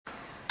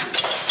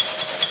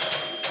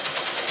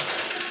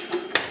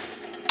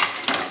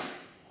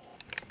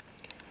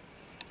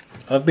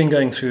I've been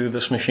going through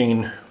this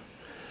machine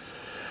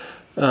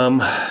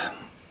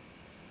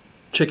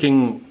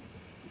checking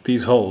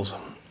these holes,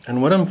 and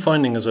what I'm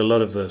finding is a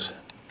lot of this.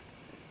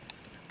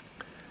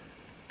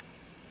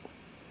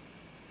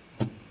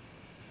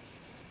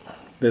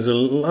 There's a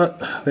lot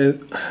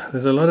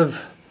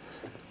of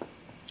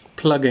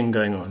plugging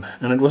going on,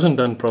 and it wasn't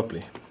done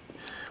properly,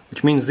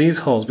 which means these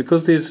holes,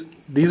 because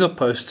these are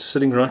posts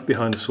sitting right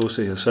behind the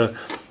saucer here, so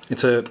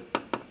it's a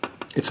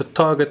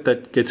target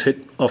that gets hit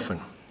often.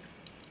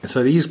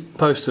 So these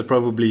posts have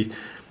probably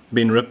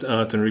been ripped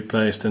out and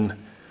replaced and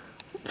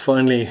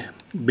finally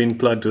been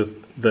plugged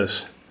with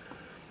this,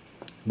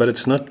 but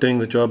it's not doing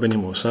the job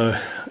anymore. So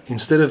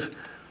instead of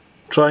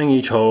trying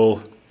each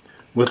hole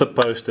with a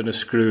post and a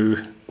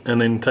screw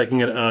and then taking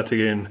it out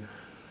again,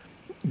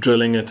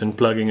 drilling it and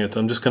plugging it,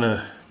 I'm just going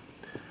to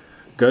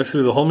go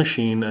through the whole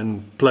machine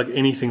and plug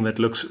anything that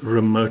looks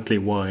remotely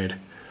wide.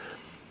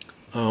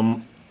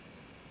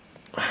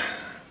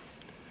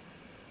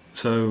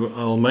 So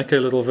I'll make a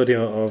little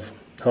video of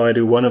how I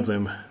do one of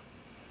them,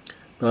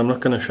 but I'm not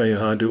going to show you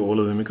how I do all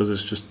of them because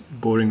it's just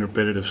boring,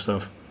 repetitive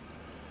stuff.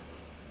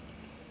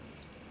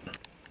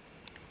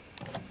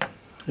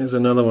 Here's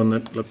another one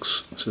that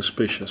looks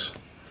suspicious,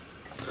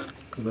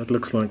 because that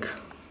looks like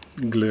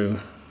glue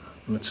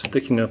and it's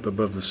sticking up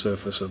above the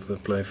surface of the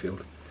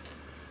playfield.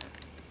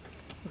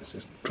 Let's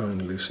just try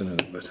and loosen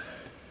it a bit.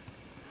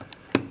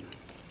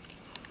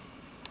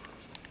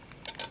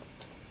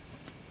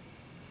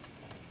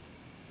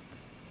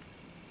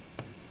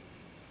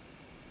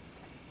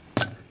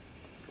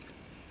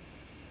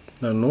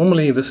 Now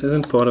normally this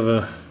isn't part of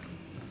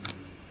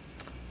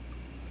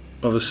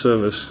a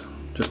service,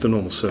 just a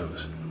normal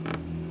service.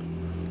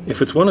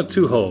 If it's one or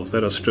two holes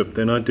that are stripped,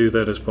 then I do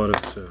that as part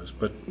of the service,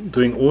 but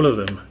doing all of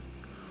them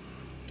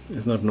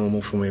is not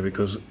normal for me,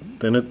 because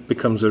then it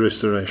becomes a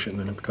restoration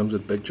and it becomes a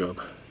big job.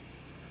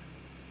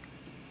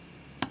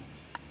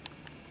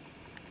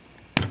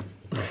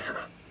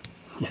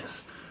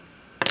 Yes,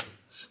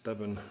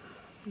 stubborn.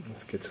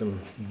 Let's get some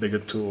bigger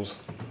tools.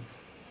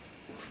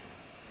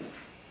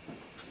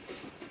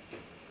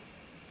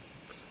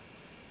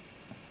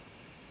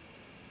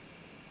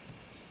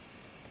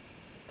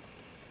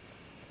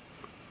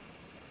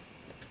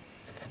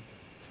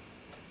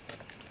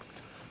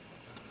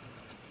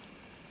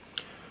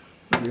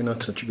 Maybe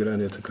not such a good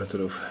idea to cut it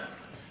off,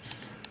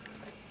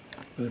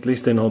 but at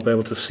least then I'll be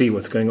able to see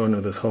what's going on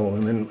with this hole,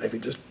 and then maybe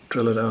just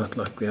drill it out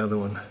like the other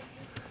one.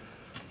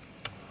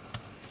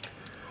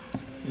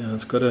 Yeah,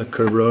 it's got a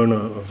corona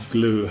of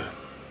glue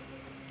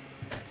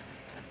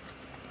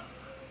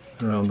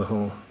around the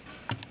hole,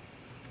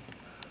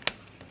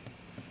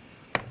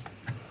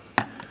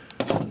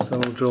 so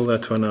I'll drill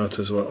that one out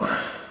as well.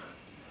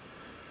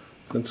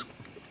 I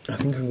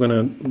think I'm going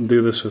to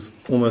do this with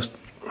almost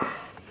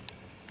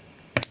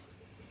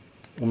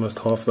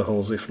half the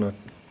holes, if not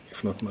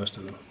most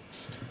of them.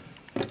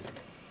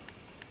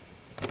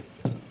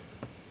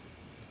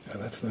 Yeah,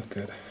 that's not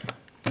good.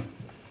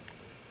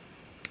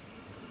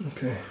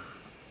 Okay.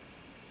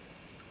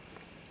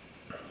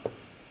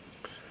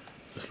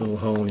 This little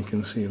hole you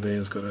can see there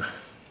has got a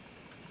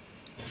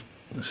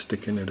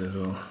stick in it as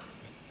well.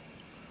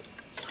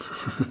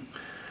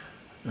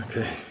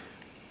 Okay.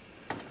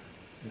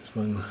 There's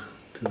one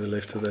to the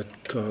left of that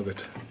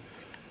target.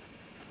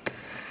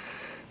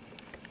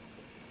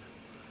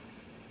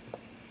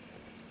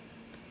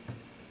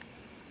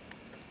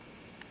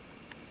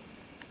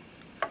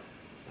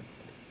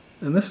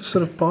 And this is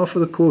sort of par for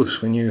the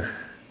course when you're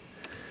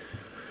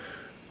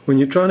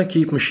trying to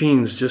keep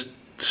machines just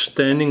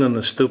standing on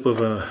the stoop of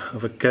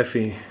a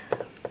cafe.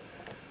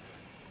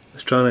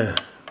 It's trying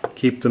to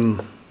keep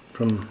them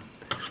from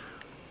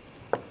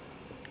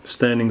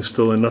standing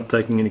still and not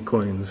taking any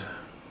coins.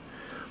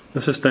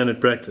 This is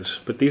standard practice,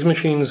 but these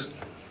machines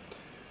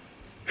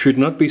should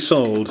not be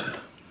sold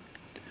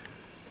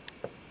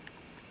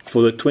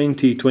for the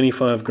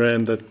 20-25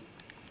 grand that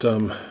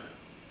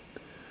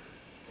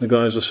the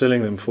guys are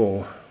selling them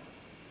for,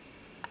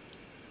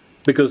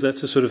 because that's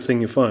the sort of thing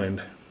you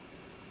find.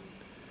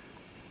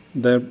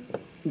 They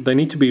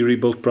need to be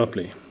rebuilt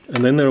properly,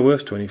 and then they're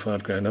worth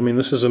 25 grand. I mean,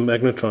 this is a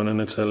Magnotron and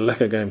it's a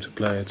lekker game to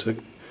play. It's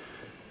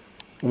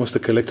almost a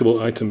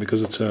collectible item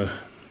because it's a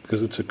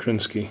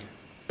Krynski.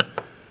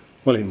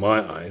 Well, in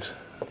my eyes,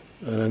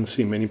 I don't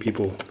see many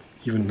people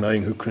even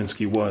knowing who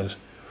Krynski was.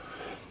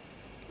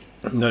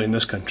 Not in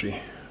this country.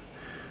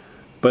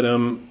 But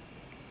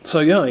so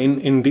yeah,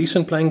 in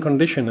decent playing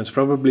condition, it's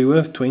probably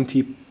worth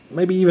 20,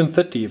 maybe even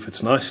 30 if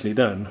it's nicely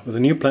done. With a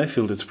new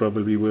playfield, it's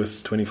probably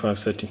worth 25,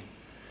 30.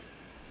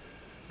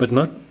 But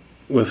not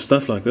with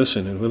stuff like this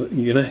in it.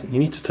 You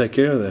need to take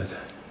care of that.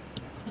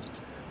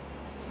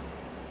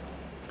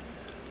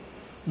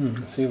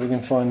 Let's see if we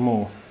can find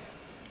more.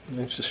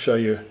 Let's just show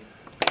you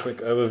a quick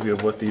overview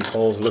of what these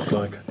holes look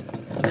like.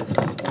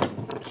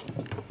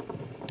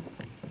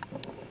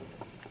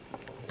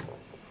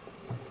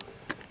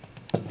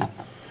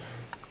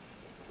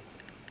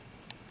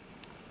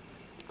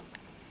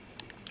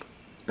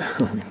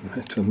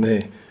 That one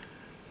there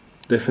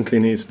definitely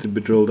needs to be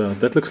drilled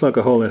out. That looks like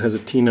a hole that has a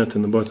T-nut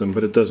in the bottom,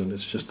 but it doesn't.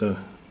 It's just a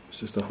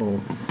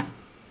hole.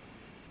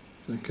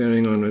 So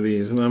carrying on with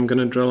these, and I'm going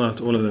to drill out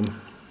all of them.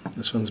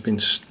 This one's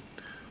been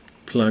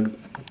plugged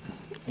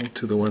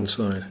to the one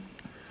side.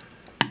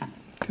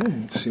 Okay,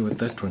 let's see what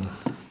that one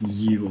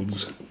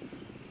yields.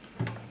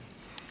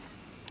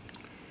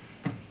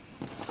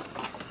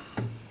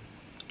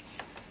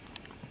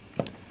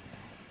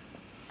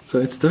 So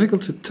it's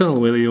difficult to tell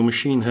whether your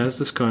machine has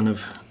this kind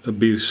of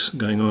abuse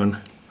going on.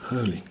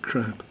 Holy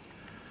crap.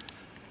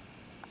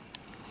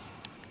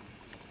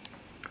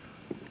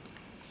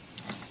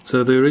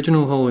 So the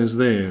original hole is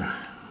there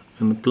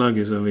and the plug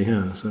is over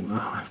here. So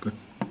now I've got...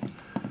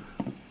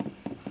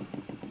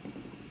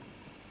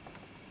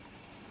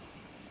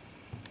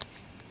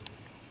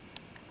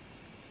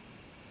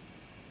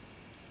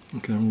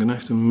 Okay, I'm going to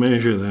have to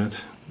measure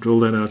that, drill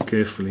that out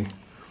carefully,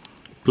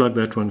 plug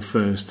that one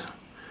first.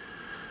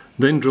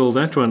 Then drill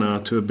that one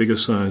out to a bigger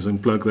size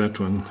and plug that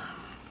one.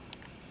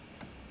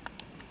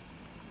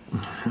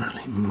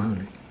 Holy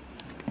moly.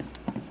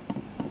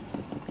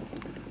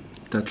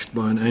 Touched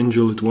by an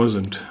angel it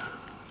wasn't.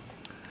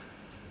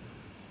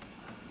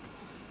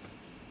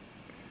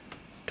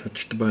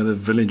 Touched by the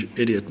village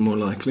idiot more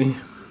likely.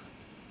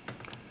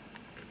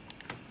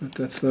 But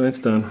that's the way it's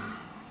done.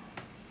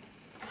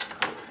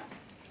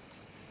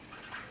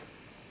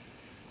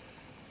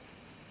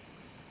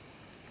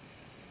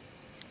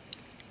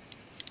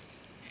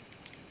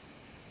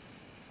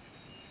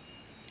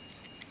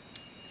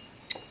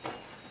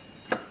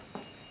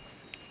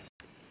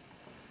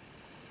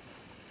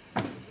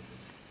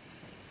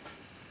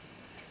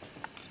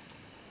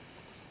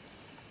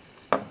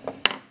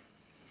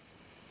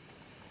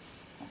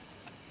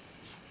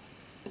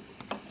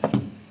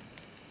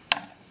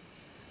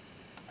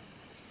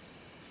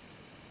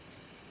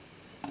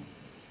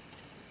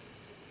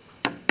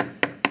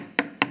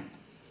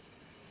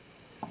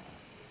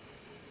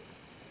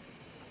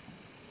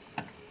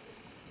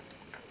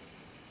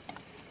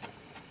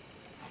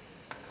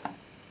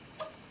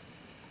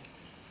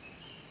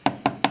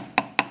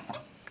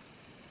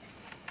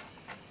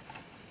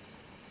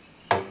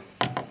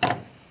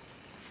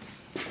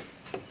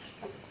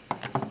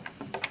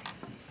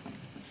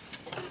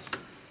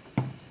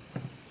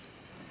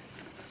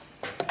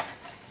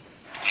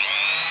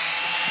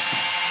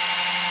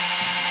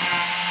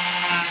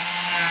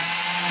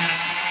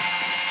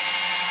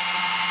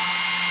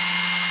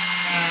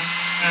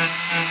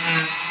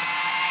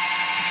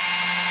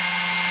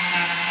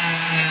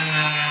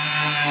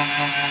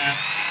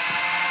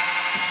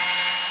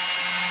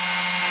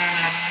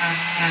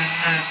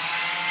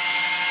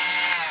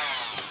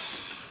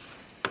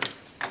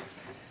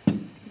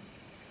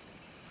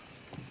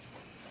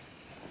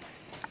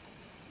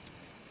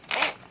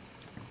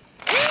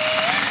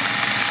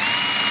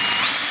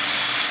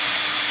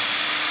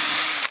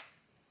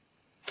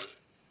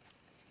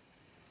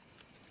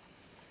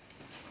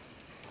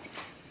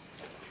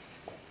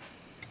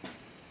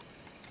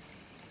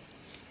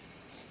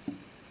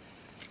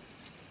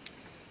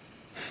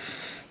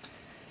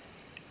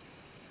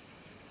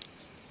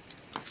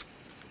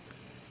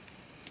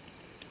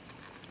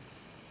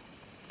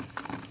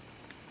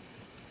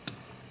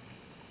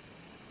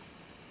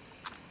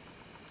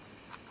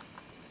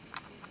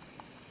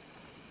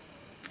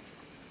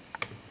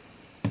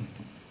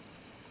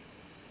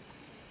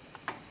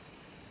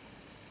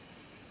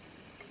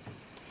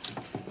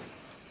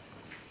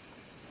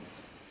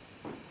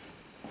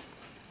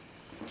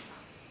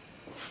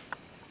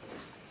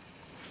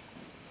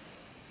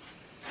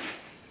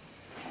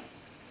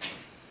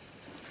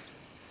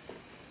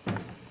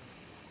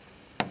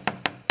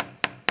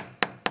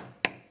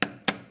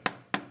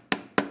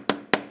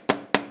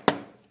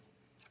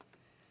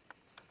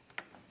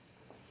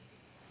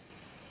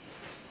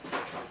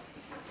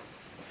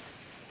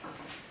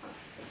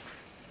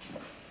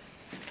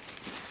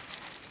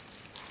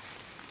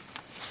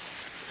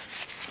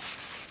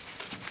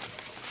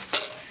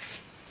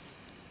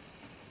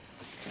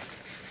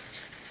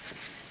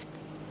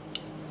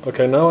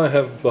 Okay, now I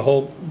have the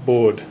whole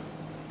board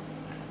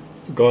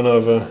gone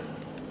over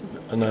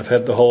and I've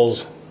had the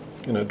holes,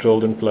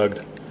 drilled and plugged.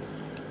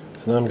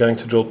 So now I'm going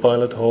to drill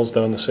pilot holes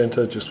down the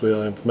center, just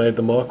where I've made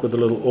the mark with a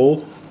little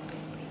awl,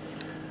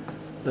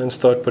 and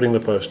start putting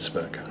the posts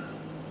back.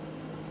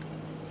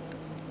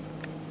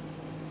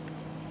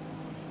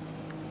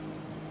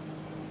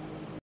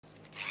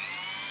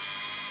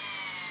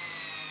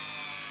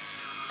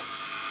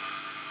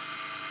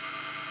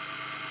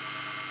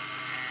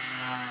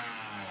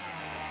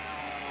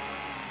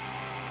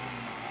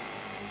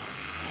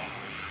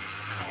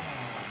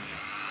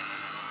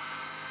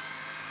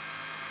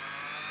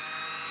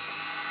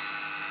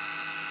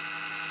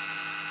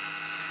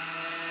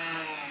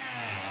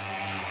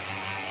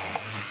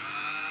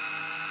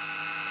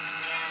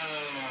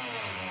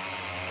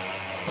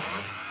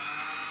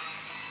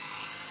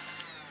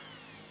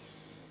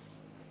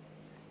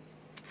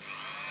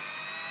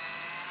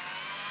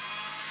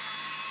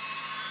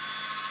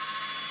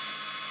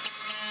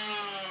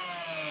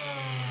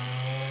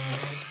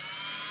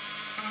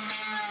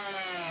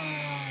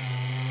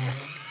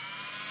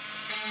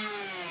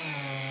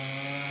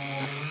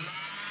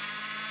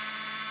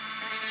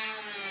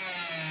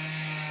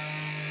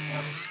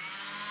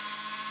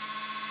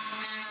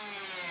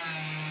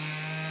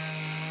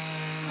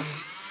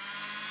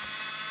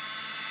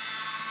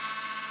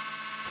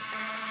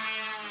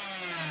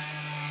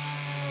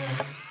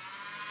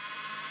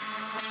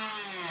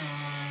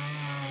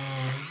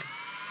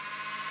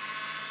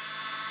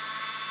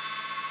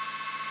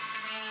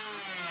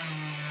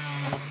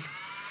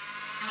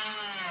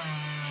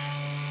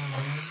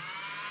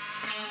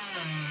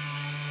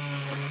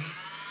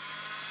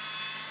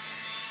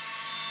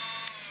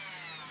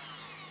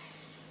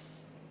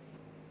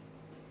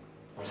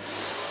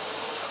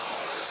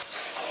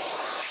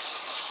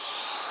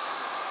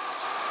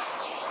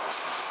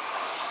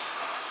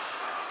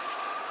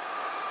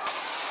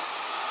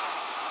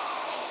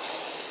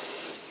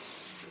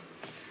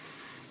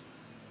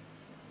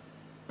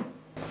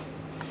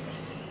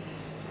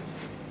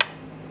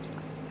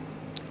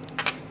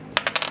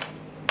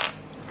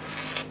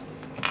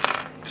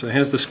 so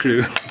here's the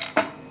screw.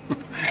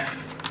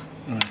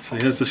 Alright, so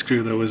here's the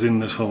screw that was in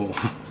this hole.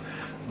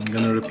 I'm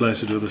going to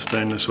replace it with a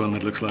stainless one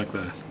that looks like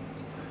that.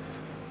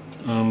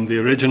 The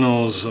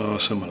originals are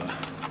similar.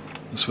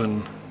 This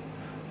one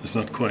is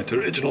not quite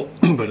original,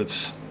 but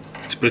it's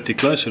pretty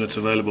close and it's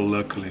available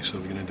locally, so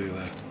we're going to do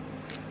that.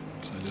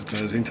 So it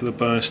just goes into the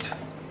post,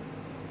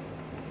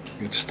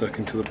 gets stuck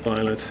into the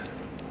pilot,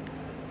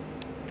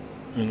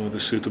 and with a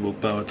suitable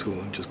power tool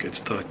it just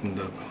gets tightened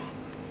up.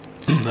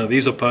 Now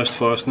these are post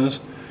fasteners.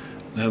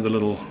 They have the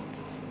little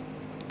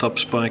top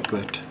spike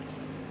that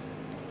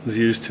is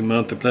used to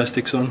mount the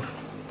plastics on,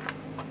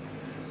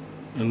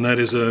 and that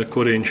is a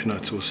 1/4 inch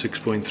nut, or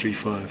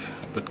 6.35,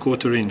 but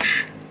 1/4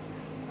 inch,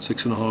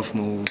 6.5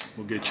 more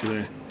will get you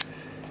there.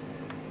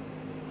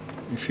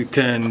 If you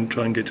can,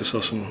 try and get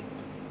yourself some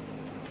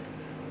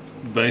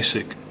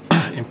basic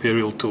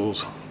imperial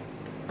tools.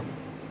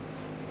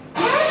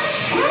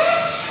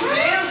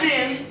 Rails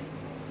in.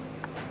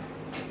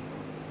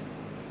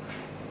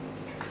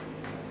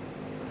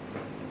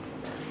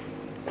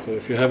 So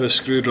if you have a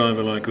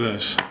screwdriver like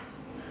this,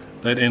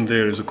 that end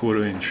there is a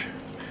 1/4 inch.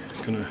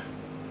 Gonna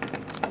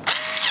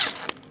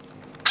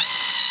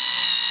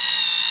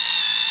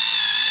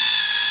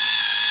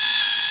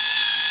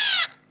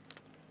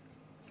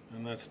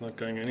and that's not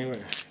going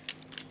anywhere.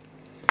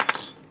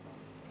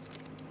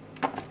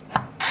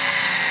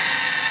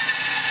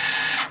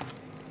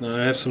 Now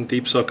I have some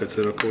deep sockets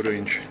that are 1/4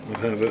 inch. I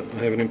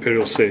have an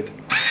imperial set,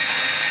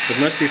 but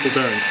most people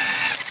don't.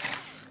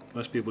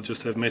 Most people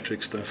just have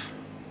metric stuff,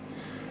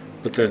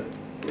 but that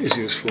is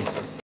useful.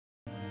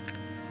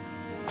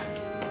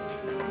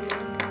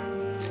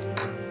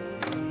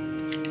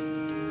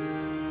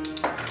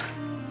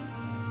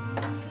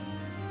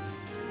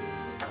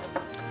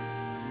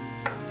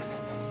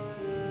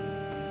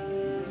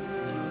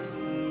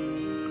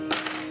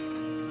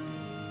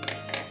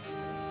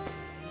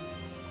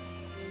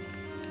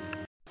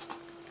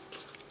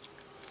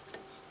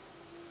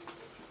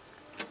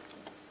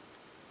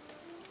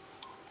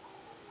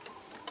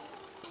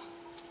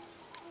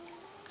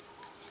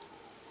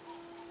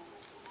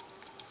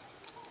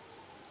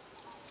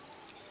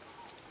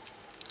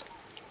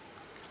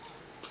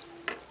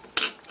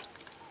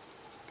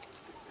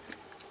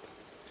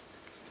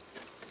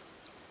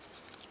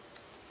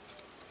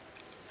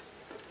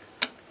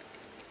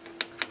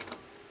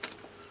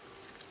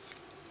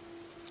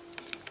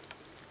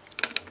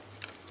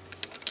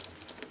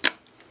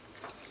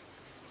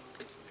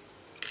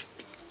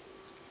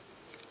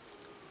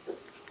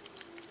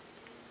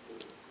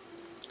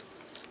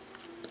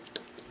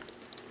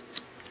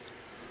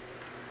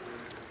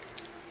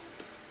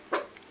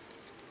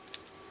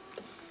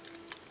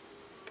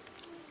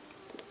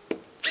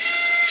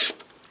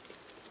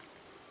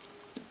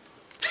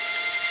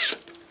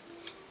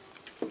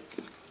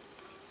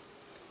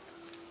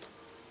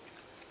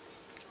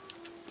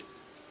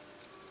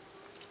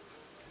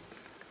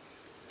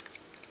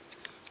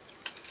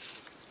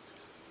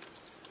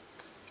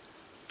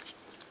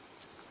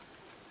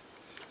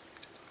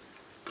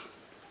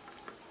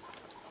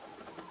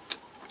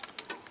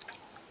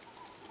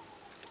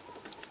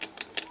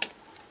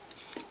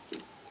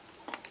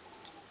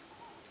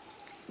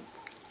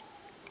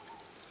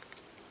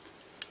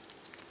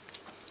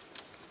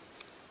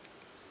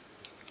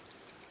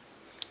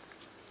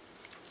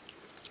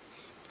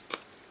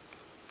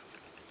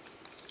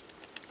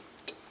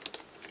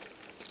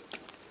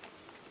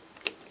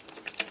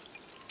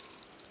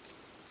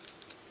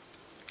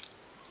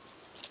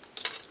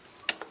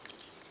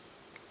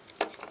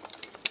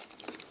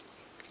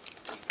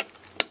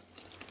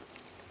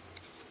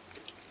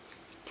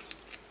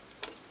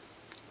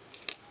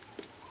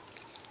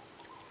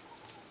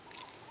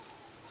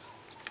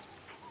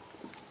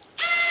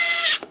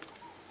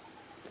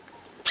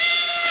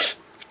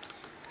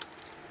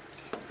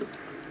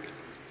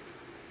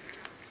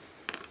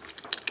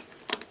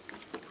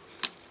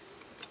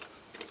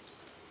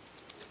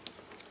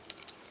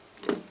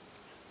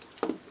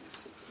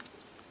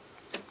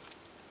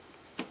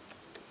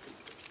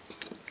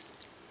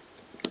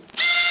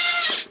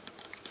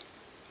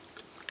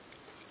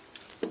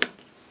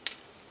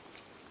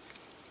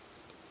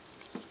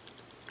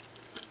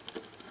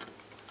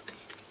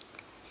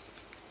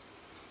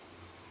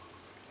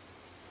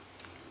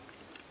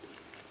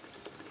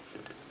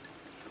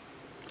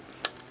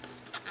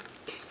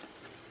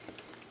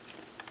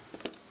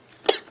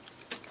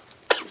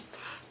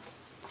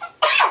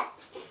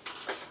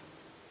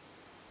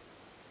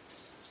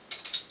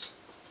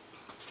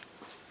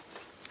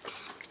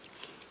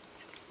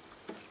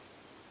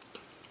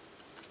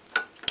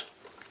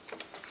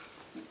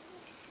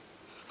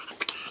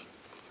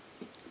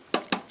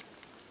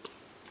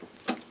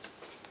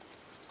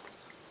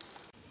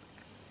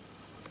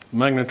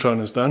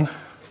 Magnotron is done,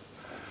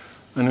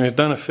 and we've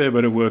done a fair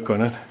bit of work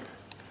on it.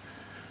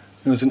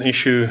 There was an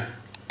issue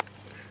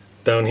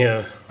down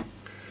here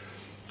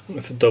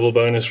with the double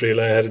bonus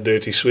relay. I had a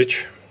dirty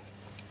switch,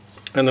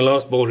 and the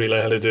last ball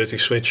relay had a dirty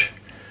switch.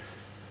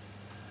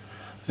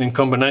 In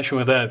combination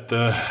with that,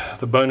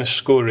 the bonus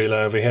score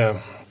relay over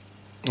here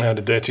I had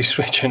a dirty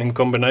switch, and in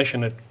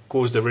combination it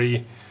caused a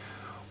very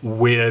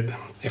weird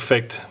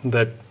effect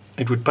that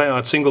it would pay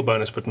out single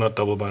bonus but not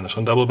double bonus.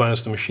 On double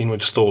bonus the machine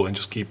would stall and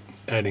just keep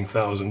adding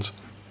thousands.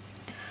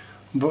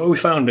 But we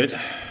found it,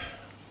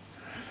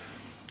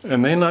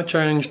 and then I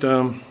changed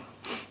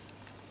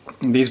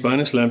these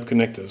bonus lamp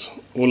connectors,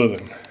 all of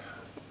them.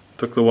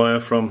 Took the wire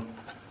from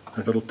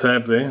a little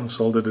tab there and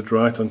soldered it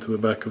right onto the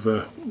back of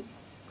the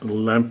little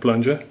lamp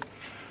plunger.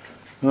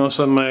 And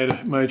also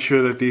made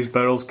sure that these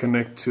barrels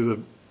connect to the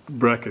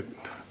bracket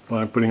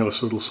by putting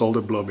this little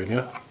solder blob in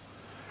here.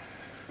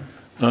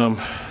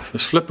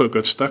 This flipper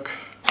got stuck.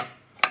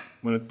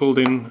 When it pulled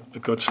in,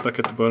 it got stuck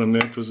at the bottom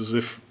there. It was as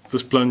if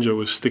this plunger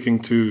was sticking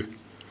to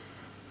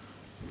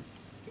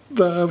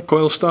the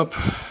coil stop.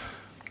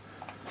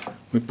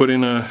 We put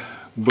in a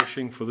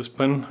bushing for this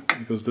pin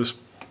because this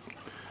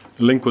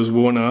link was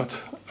worn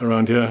out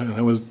around here and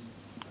it was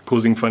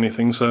causing funny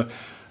things. So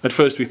at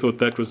first we thought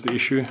that was the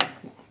issue.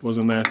 It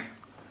wasn't that.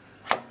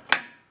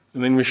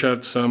 And then we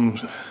shoved a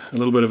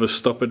little bit of a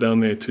stopper down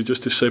there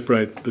just to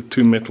separate the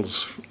two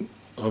metals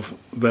of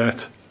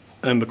that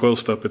and the coil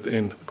stop at the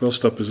end. The coil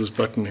stop is this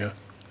button here.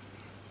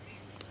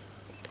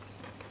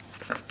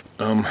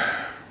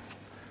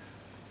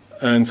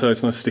 And so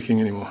it's not sticking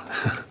anymore.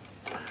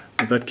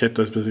 But that kept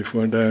us busy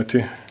for a day or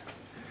two.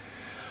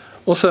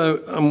 Also,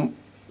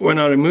 when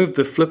I removed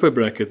the flipper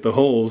bracket, the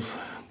holes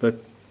that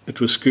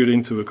it was screwed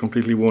into were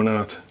completely worn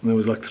out, and there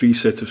was like three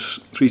sets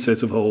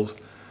of holes.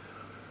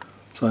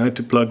 So I had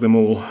to plug them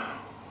all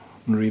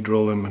and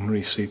re-drill them and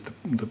reseat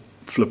the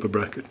flipper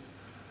bracket.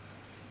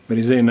 But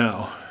he's there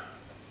now.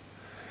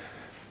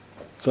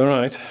 It's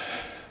alright.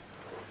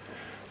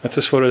 That's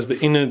as far as the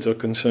innards are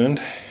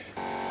concerned.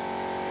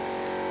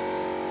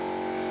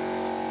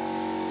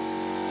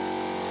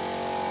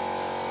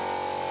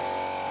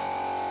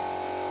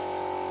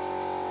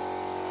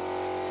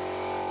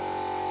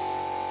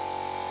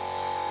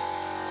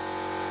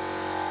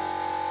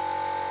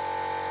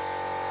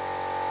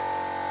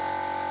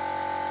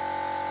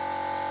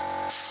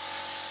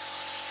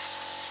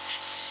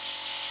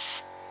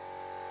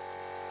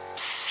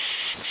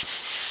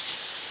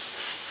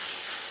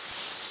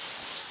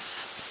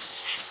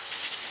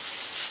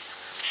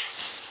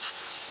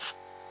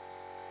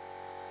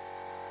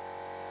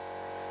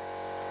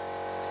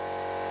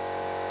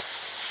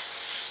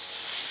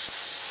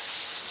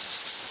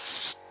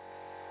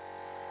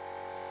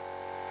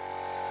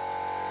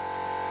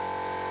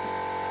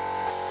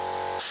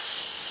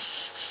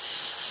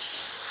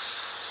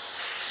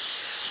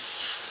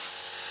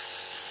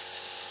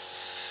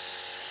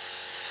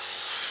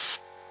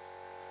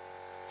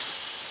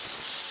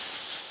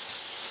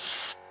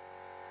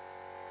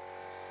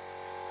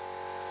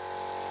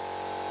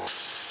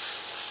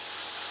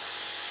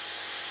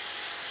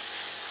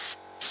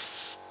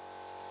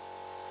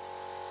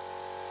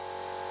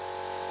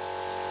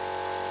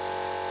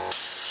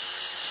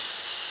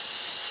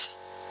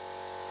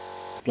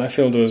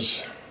 Blyfield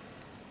was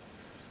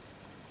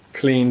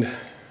cleaned,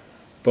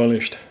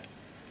 polished,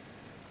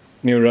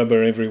 new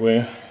rubber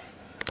everywhere,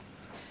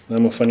 no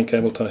more funny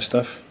cable tie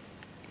stuff.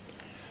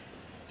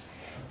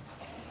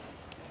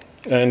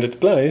 And it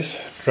plays,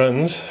 it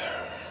runs,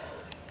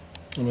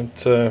 and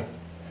it's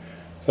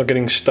not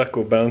getting stuck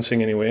or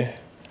bouncing anywhere.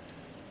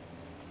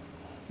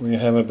 We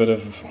have a bit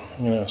of,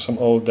 some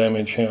old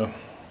damage here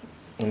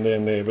and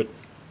there, but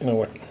you know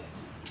what,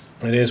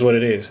 it is what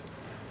it is.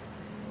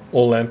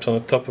 All lamps on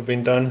the top have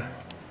been done.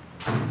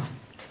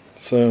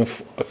 So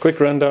a quick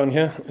rundown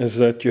here is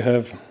that you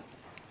have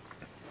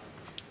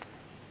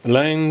the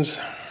lanes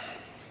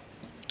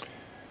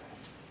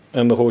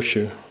and the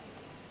horseshoe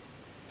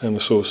and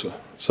the saucer.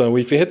 So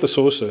if you hit the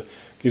saucer, it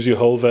gives you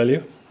whole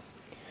value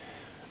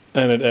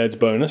and it adds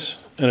bonus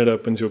and it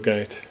opens your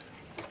gate.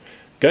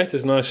 Gate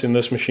is nice in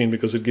this machine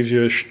because it gives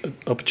you an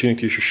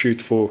opportunity to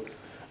shoot for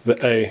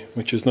the A,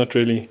 which is not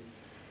really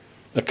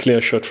a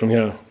clear shot from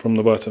here, from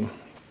the bottom.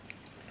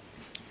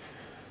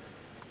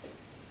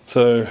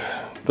 So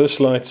this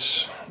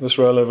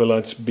rollover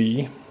lights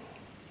B,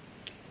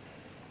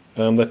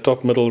 that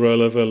top middle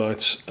rollover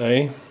lights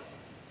A,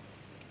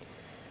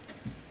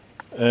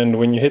 and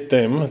when you hit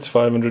them it's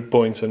 500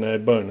 points and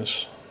add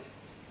bonus,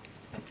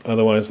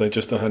 otherwise they're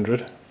just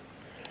 100.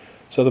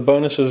 So the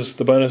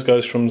bonus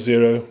goes from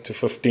 0 to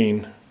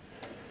 15.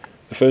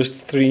 The first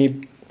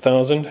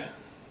 3,000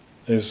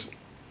 is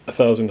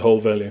 1,000 whole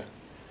value.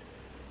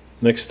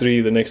 Next 3,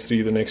 the next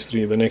 3, the next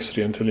 3, the next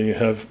 3 until you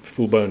have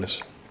full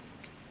bonus.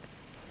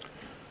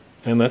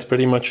 And that's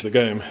pretty much the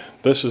game.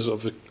 This is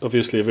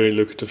obviously a very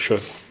lucrative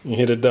shot. You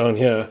hit it down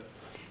here,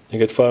 you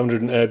get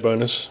 500 in add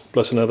bonus,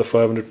 plus another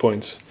 500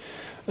 points.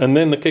 And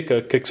then the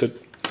kicker kicks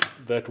it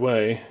that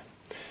way,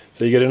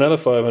 so you get another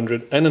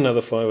 500, and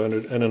another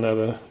 500, and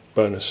another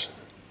bonus.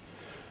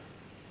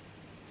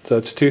 So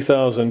it's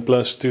 2,000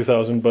 plus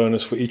 2,000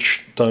 bonus for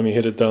each time you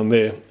hit it down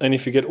there. And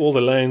if you get all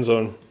the lanes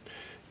on,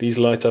 these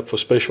light up for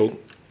special.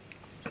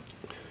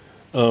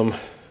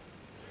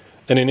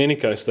 And in any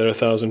case, they're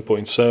 1,000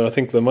 points. So I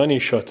think the money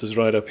shot is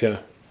right up here.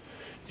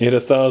 You hit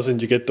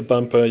 1,000, you get the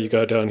bumper, you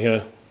go down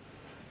here,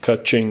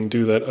 ka-ching,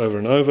 do that over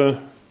and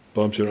over,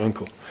 Bob's your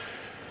uncle.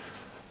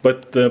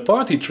 But the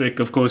party trick,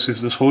 of course,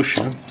 is this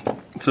horseshoe.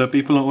 So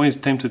people are always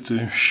tempted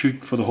to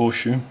shoot for the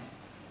horseshoe.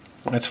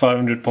 That's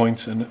 500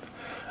 points, and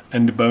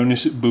the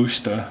bonus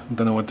booster, I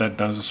don't know what that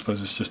does, I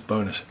suppose it's just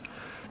bonus.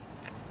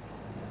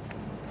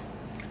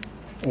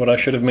 What I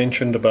should have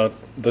mentioned about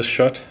this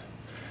shot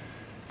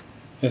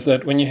is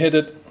that when you hit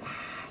it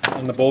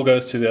and the ball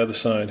goes to the other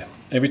side,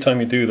 every time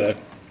you do that,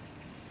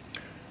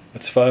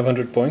 it's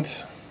 500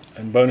 points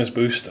and bonus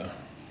booster.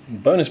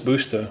 And bonus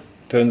booster,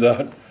 turns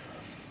out,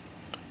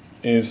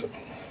 is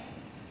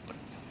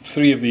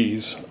 3 of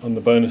these on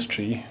the bonus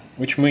tree,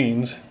 which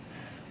means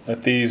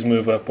that these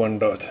move up 1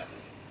 dot.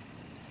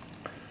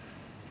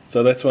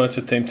 So that's why it's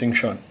a tempting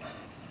shot.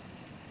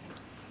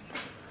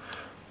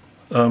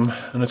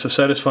 And it's a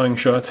satisfying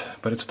shot,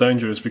 but it's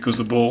dangerous because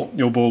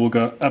your ball will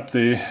go up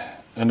there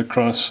and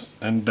across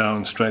and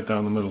down, straight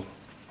down the middle.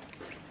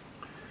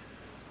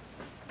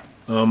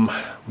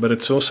 But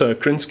it's also a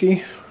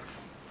Krynski,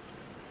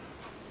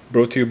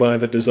 brought to you by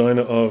the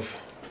designer of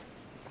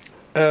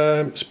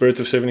Spirit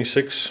of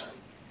 76,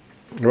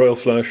 Royal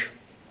Flush,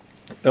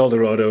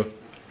 Eldorado,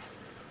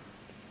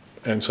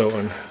 and so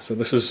on. So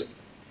this is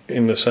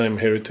in the same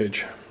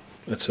heritage.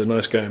 It's a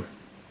nice game.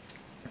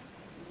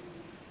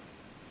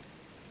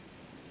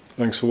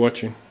 Thanks for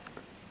watching.